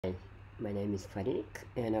Hi, my name is Farik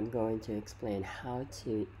and I'm going to explain how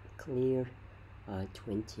to clear a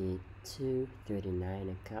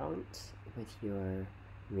 2239 account with your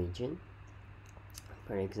region.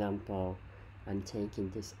 For example, I'm taking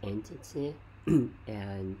this entity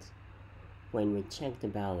and when we check the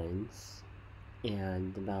balance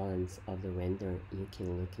and the balance of the vendor, you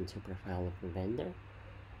can look into profile of the vendor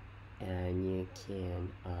and you can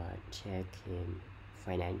check in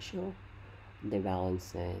financial the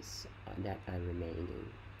balances that are remaining.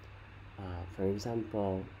 For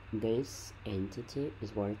example, this entity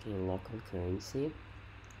is working in local currency.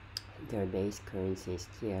 Their base currency is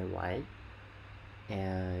TRY,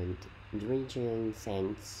 and the region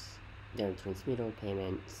sends their transmittal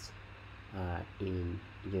payments in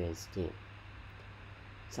USD.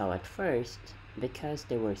 So at first, because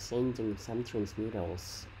they were sending some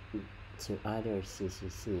transmittals to other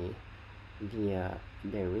CCC via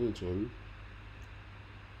their region,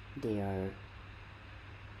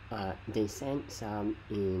 they sent some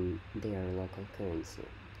in their local currency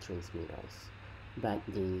transmittals, but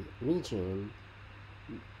the region,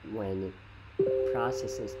 when it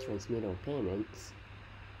processes transmittal payments,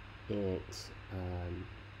 it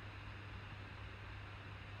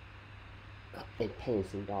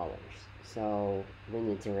pays in dollars. So we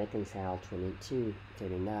need to reconcile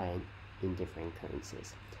 2239 in different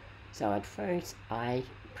currencies. So at first, I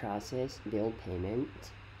process bill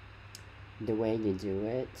payment. The way you do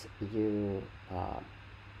it, you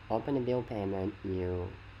open a bill payment, you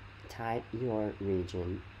type your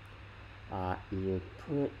region, you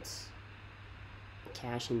put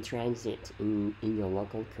cash in transit in your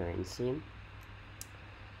local currency,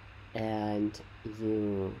 and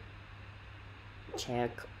you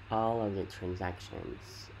check all of the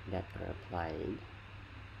transactions that are applied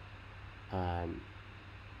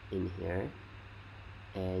in here,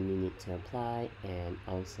 and you need to apply, and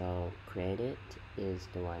also credit is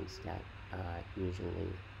the ones that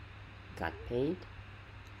usually got paid.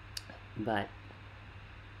 But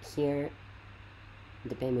here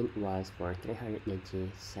the payment was for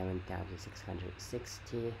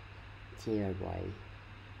 397,660 TRY,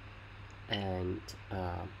 and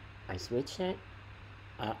I switched it.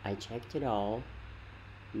 I checked it all,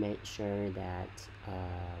 made sure that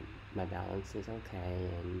my balance is okay,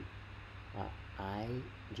 and I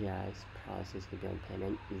just processed the bill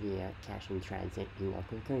payment via cash in transit in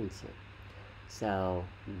local currency. So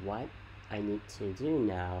what I need to do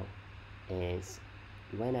now is,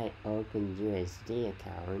 when I open USD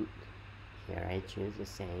account, here I choose the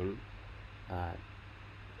same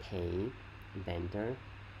pay vendor,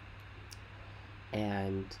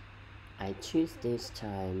 and I choose this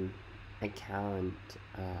time account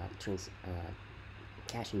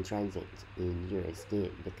cash in transit in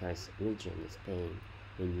USD because region is paying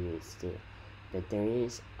in USD, but there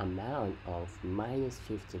is amount of minus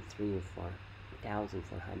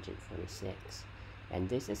 53,446, and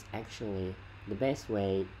this is actually the best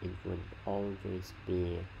way. It would always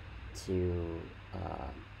be to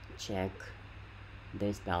check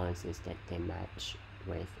these balances that they match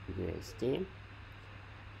with USD.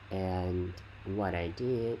 And what I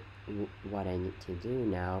need to do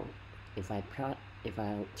now, if I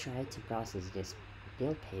try to process this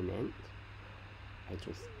bill payment, I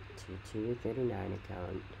just 2239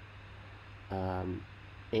 account,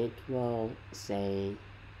 it will say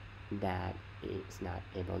that it's not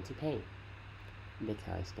able to pay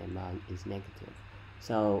because the amount is negative.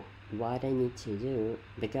 So what I need to do,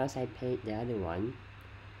 because I paid the other one,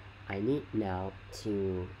 I need now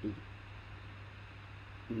to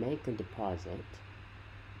make a deposit,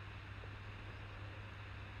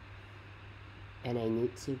 and I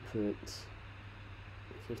need to put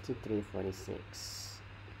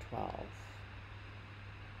 5346.12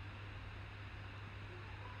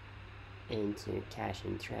 into cash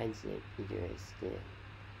in transit USD.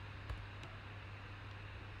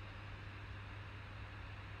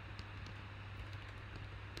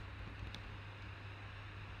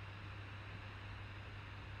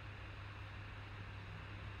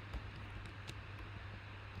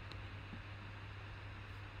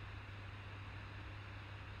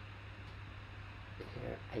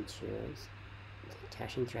 Here I choose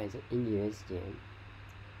cash in transit in USD,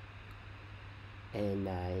 and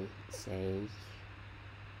I say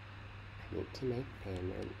I need to make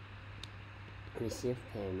payment, receive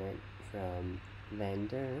payment from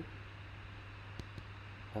vendor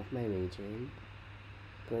of my region,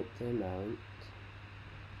 put the amount,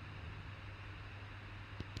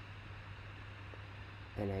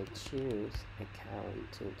 and I choose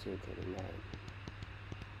account 2239.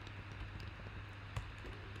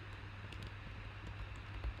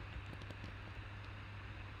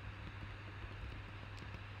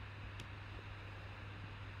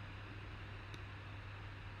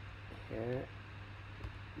 here,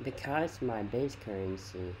 because my base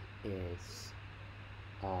currency is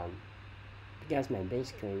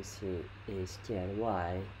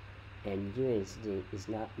TRY and USD is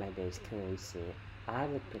not my base currency, I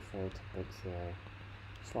would prefer to put here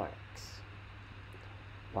Forex.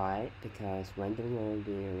 Why? Because when there will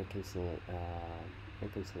be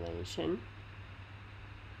reconciliation,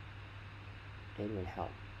 it will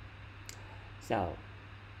help. So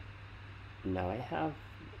now I have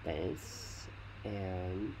this,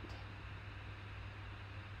 and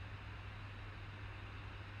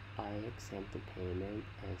I accept the payment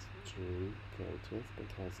as June 30th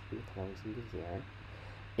because I'm closing the year.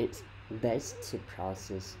 It's best to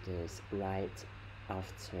process this right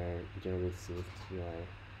after you received your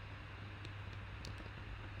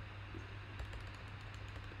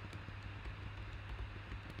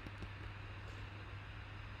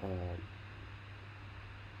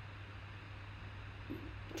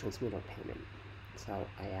transmittal payment. So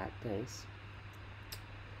I add this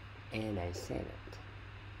and I save it.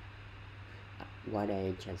 What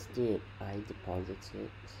I just did, I deposited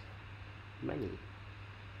money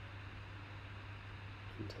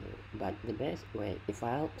into, but the best way, if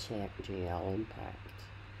I'll check GL impact,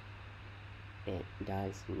 it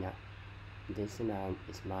does not, this amount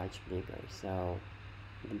is much bigger. So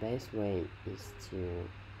the best way is to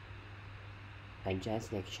adjust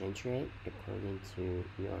the exchange rate according to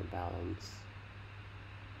your balance.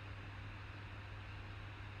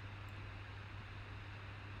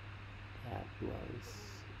 That was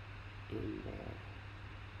in there.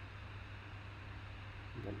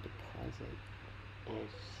 The deposit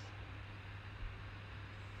is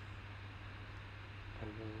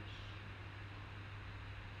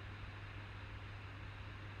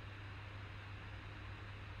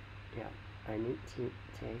yeah, I need to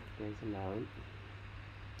take this amount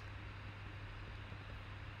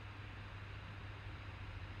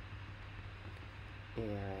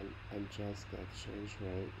and adjust the exchange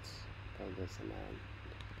rate by this amount.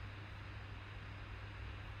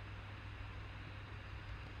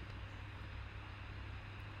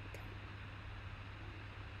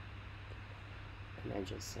 And I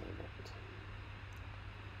just save it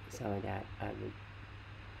so that I would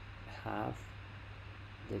have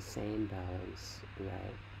the same balance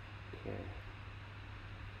right here.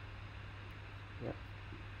 Yep.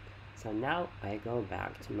 So now I go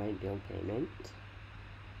back to my bill payment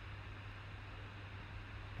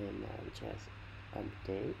and I just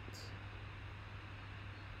update.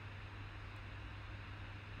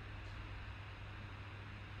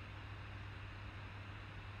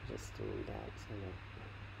 Just doing that so that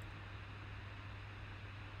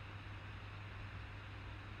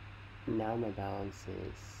now my balance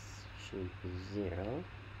should be 0.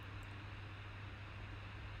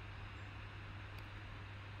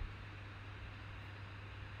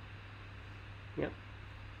 Yep,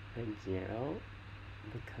 and 0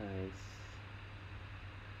 because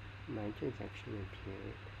my transaction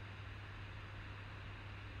appeared.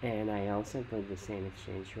 And I also put the same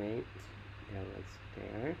exchange rate that was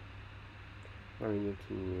there, or you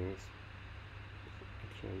can use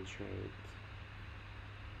exchange rate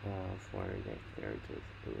for the 30th. It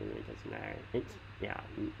really doesn't matter. It's, yeah,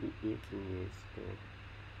 you can use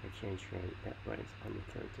the exchange rate that was on the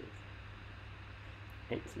 30th.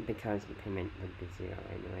 It's because the payment would be 0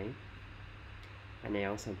 anyway. And I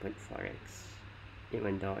also put Forex,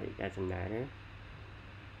 even though it doesn't matter,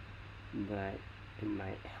 but it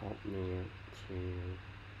might help me to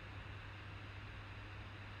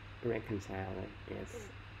reconcile it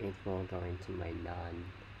if it will go into my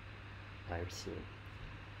non-RC.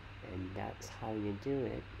 And that's how you do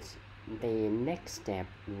it. The next step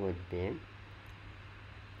would be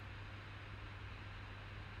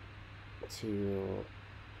to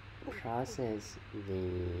process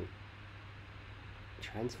the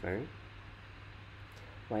transfer.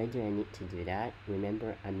 Why do I need to do that?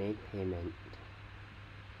 Remember, I made payment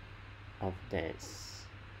of this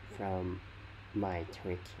from my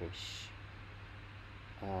Turkish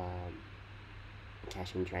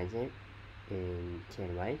cash in transit in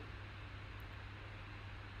TNY,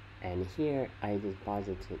 and here I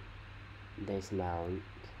deposited this amount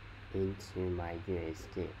into my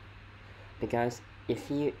USD, because if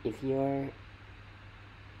your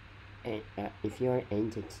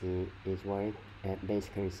entity is worth base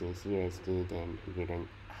currency is USD, then you don't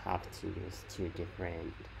have to use two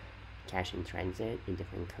different cash in transit in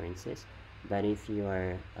different currencies. But if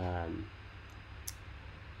your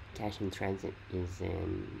cash in transit is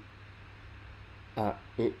in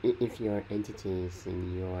if your entity is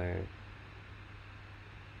in your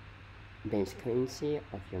base currency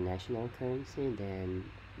of your national currency, then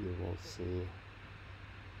you will see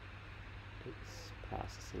it's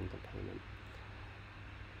processing the payment.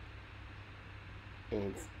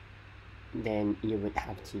 If then you would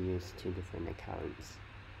have to use two different accounts.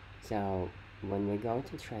 So when we go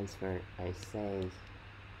to transfer, I say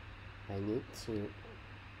I need to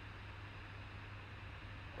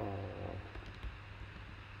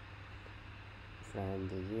from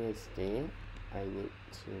the USD, I need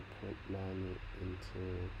to put money into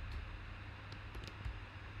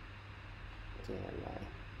JLY.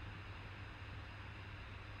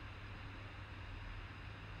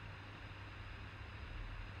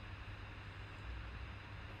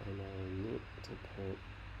 And I need to put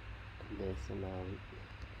this amount.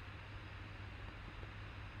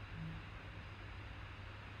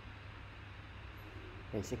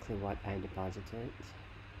 Basically what I deposited,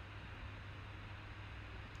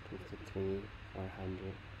 53,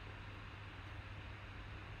 400,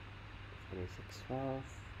 4612,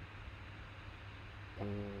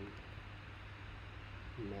 and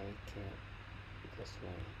make it this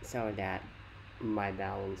way so that my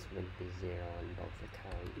balance would be 0 on both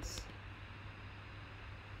accounts.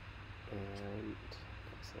 And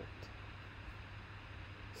that's it.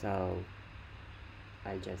 So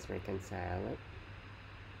I just reconcile it.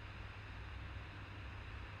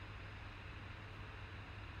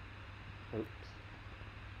 Oops.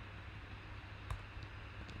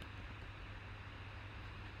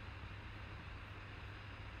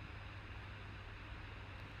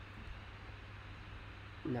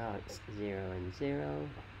 Now it's 0 and 0.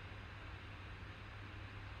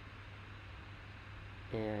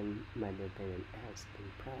 And my bill payment has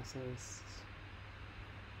been processed.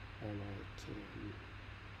 And I can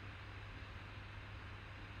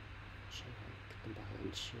check the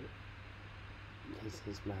balance sheet. This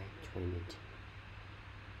is my 22.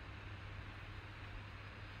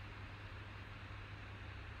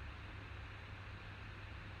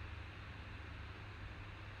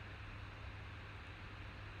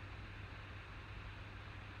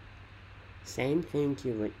 Same thing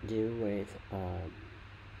you would do with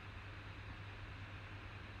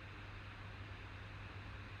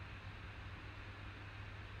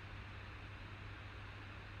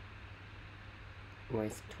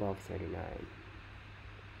with 1239.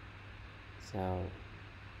 So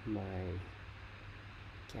my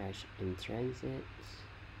cash in transit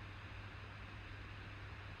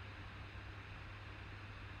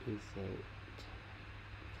is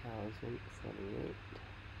 8,048.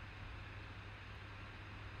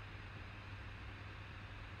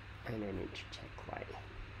 And I need to check why.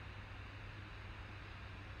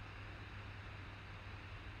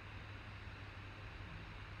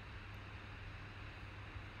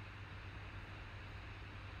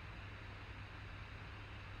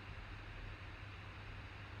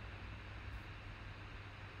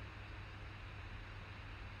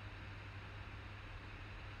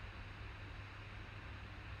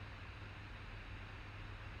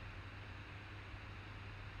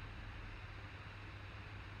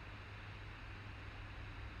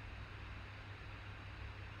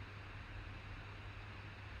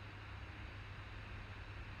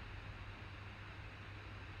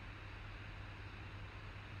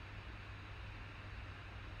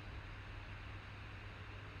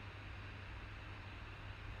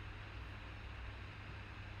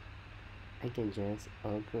 I can just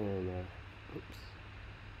open oops.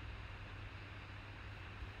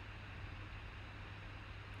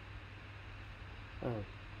 Oh,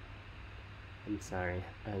 I'm sorry,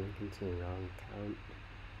 I looked into the wrong account.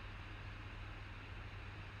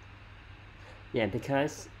 Yeah,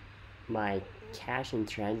 because my cash in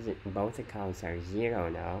transit, both accounts are 0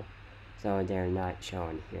 now, so they're not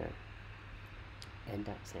shown here. And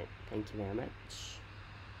that's it. Thank you very much.